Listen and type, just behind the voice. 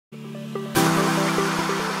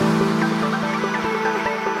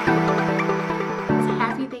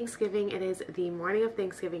Thanksgiving. It is the morning of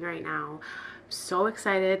Thanksgiving right now. So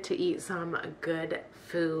excited to eat some good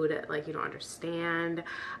food like you don't understand.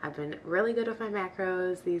 I've been really good with my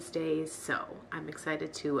macros these days, so I'm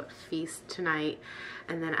excited to feast tonight.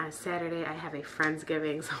 And then on Saturday I have a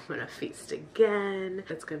Friendsgiving, so I'm gonna feast again.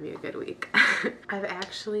 It's gonna be a good week. I've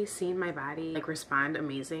actually seen my body like respond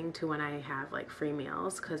amazing to when I have like free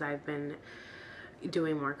meals, because I've been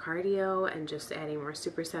doing more cardio and just adding more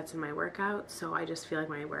supersets in my workouts. So I just feel like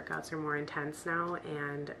my workouts are more intense now,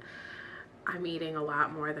 and I'm eating a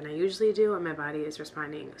lot more than I usually do, and my body is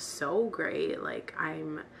responding so great. Like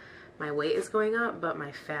my weight is going up, but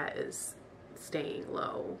my fat is staying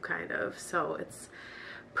low, kind of. So it's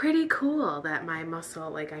pretty cool that my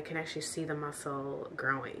muscle, like I can actually see the muscle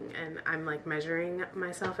growing, and I'm like measuring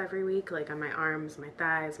myself every week, like on my arms, my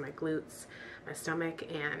thighs, my glutes, my stomach,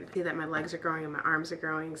 and see that my legs are growing and my arms are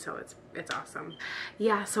growing. So it's awesome.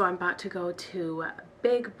 Yeah, so I'm about to go to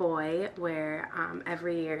Big Boy, where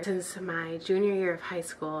every year since my junior year of high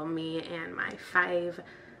school, me and my 5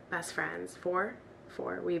 best friends, four,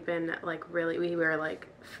 we've been like we were like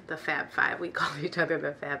the Fab Five. We called each other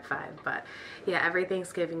the Fab Five. But yeah, every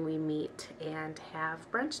Thanksgiving we meet and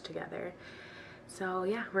have brunch together. So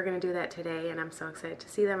yeah, we're gonna do that today, and I'm so excited to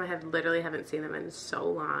see them. I literally haven't seen them in so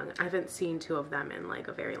long. I haven't seen 2 of them in like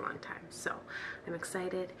a very long time, so I'm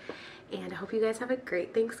excited. And I hope you guys have a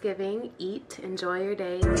great Thanksgiving. Eat, enjoy your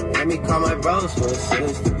day. Let me call my bros for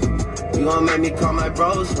sister. You gon' make me call my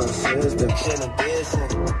bros for sister. Should've been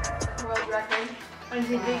sent. World record. When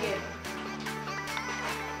did you dig it?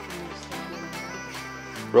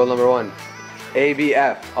 Rule number 1,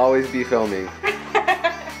 ABF, always be filming.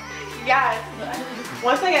 Yes.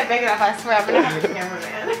 Once I get big enough, I swear I'm gonna have a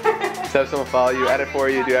cameraman. Just have someone follow you, edit for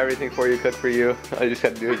you, do everything for you, cook for you. All you just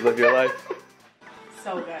have to do is live your life.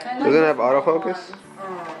 So good. Doesn't it have autofocus?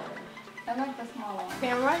 I like the small one.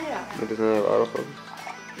 Camera, yeah. It doesn't have autofocus?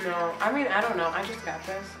 No, I mean, I don't know. I just got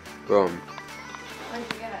this. Boom.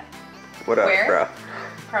 Where'd you get it? What up, Where? bro?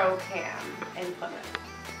 Pro Cam in Plymouth.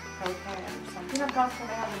 Pro Cam something. You know, Costco,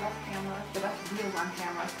 they have the best cameras, the best views on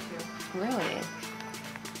cameras too. Really?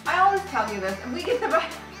 I always tell you this, and we get the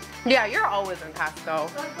best. Yeah, you're always in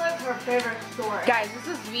Costco. That's like her favorite store. Guys, this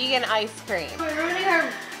is vegan ice cream. We're ruining our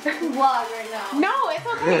vlog right now. No, it's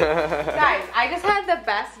okay. Guys, I just had the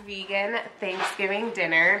best vegan Thanksgiving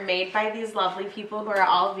dinner made by these lovely people who are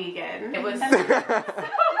all vegan. It was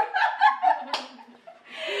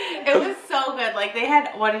it was so good. Like they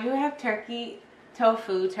had, what did you have? Turkey,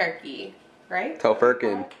 tofu turkey, right?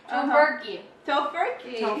 Tofurkin. Tofurkey.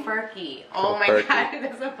 Tofurkey. Tofurkey. Oh my Tofurkey. god,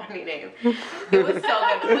 that's a funny name. It was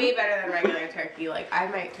so good. Way better than regular turkey. Like, I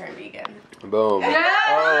might turn vegan. Boom. Yeah.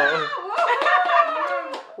 Oh.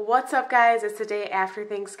 What's up, guys? It's the day after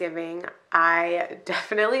Thanksgiving. I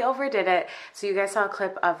definitely overdid it. So you guys saw a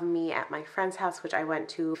clip of me at my friend's house, which I went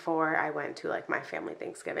to before I went to like my family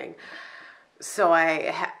Thanksgiving. So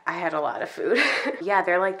I had a lot of food. Yeah,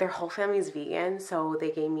 their whole family's vegan, so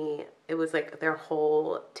they gave me, it was like their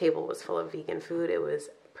whole table was full of vegan food. It was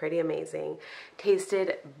pretty amazing.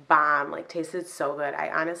 Tasted bomb, like tasted so good. I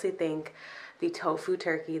honestly think the tofu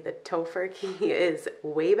turkey, the tofurkey, is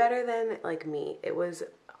way better than like meat. It was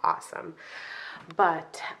awesome.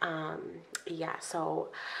 But yeah, so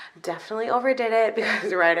definitely overdid it,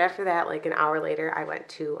 because right after that, like an hour later, I went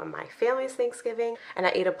to my family's Thanksgiving and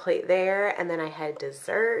I ate a plate there, and then I had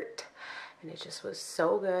dessert, and it just was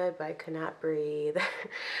so good, but I could not breathe.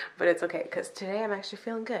 But it's okay, because today I'm actually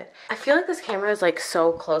feeling good. I feel like this camera is like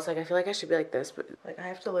so close, like I feel like I should be like this, but like I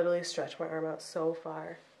have to literally stretch my arm out so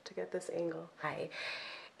far to get this angle. I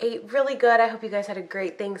ate really good. I hope you guys had a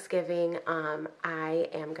great Thanksgiving. I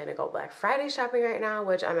am gonna go Black Friday shopping right now,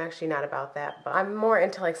 which I'm actually not about that, but I'm more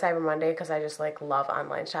into like Cyber Monday because I just like love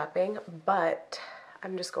online shopping. But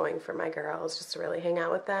I'm just going for my girls, just to really hang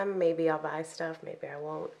out with them. Maybe I'll buy stuff, maybe I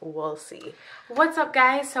won't, we'll see. What's up,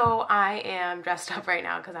 guys? So I am dressed up right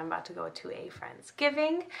now because I'm about to go to a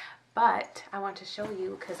Friendsgiving, but I want to show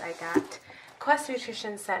you because I got, Quest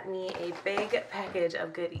Nutrition sent me a big package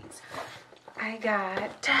of goodies. I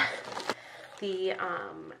got the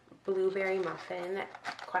blueberry muffin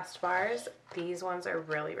Quest bars. These ones are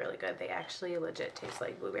really, really good. They actually legit taste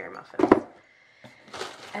like blueberry muffins.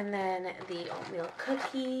 And then the oatmeal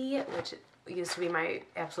cookie, which used to be my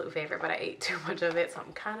absolute favorite, but I ate too much of it, so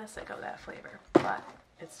I'm kind of sick of that flavor, but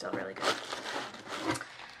it's still really good.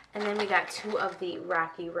 And then we got 2 of the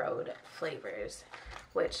Rocky Road flavors,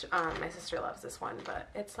 which my sister loves this one, but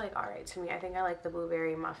it's like alright to me. I think I like the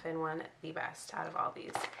blueberry muffin one the best out of all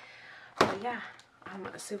these. But yeah, I'm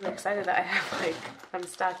super excited that I have like, I'm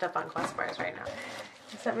stocked up on Quest bars right now.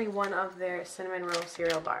 They sent me one of their cinnamon roll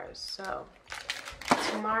cereal bars, so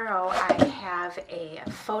tomorrow I have a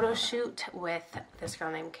photo shoot with this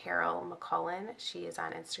girl named Carol McCullen. She is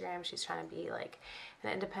on Instagram. She's trying to be like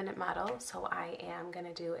an independent model. So I am going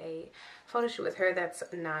to do a photo shoot with her that's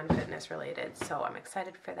non-fitness related. So I'm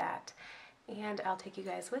excited for that. And I'll take you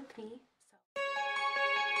guys with me.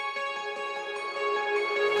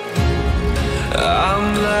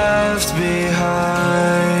 I'm left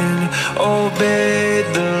behind, obeyed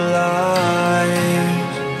the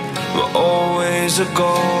lies, but always a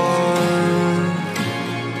gone.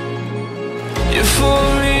 You're for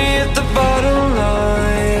me at the bottom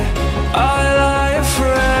line, I lie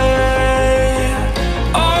afraid.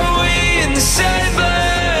 Are we in the same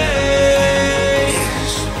place?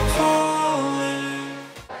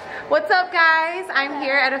 What's up, guys? I'm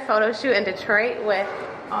here at a photo shoot in Detroit with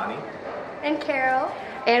Ani. And Carol.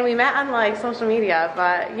 and we met on like social media,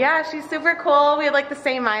 but yeah, she's super cool. We have like the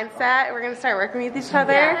same mindset. We're gonna start working with each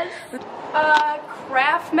other. Yes.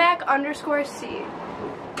 Craftmac_C.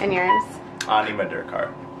 And yours? Ani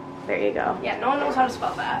Madurkar. There you go. Yeah, no one knows how to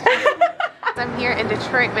spell that. I'm here in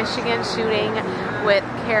Detroit, Michigan, shooting with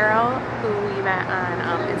Carol, who we met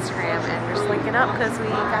on Instagram, and we're just linking up because we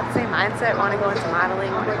got the same mindset. Want to go into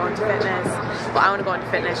modeling, want to go into fitness. Well, I want to go into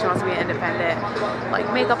fitness. She wants to be an independent,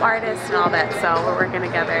 like makeup artist and all that. So we're working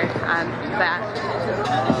together on that.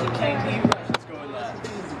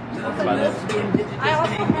 I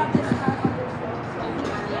also have this.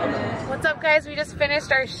 What's up, guys? We just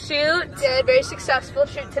finished our shoot. Did very successful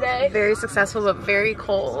shoot today. Very successful, but very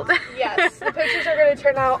cold. Yes, the pictures are going to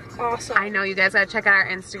turn out awesome. I know you guys gotta check out our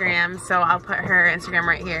Instagram, so I'll put her Instagram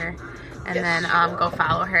right here, and then go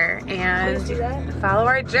follow her and Please do that. follow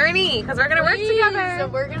our journey because we're gonna work So together.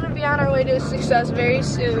 we're going to be on our way to success very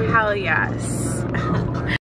soon. Hell yes.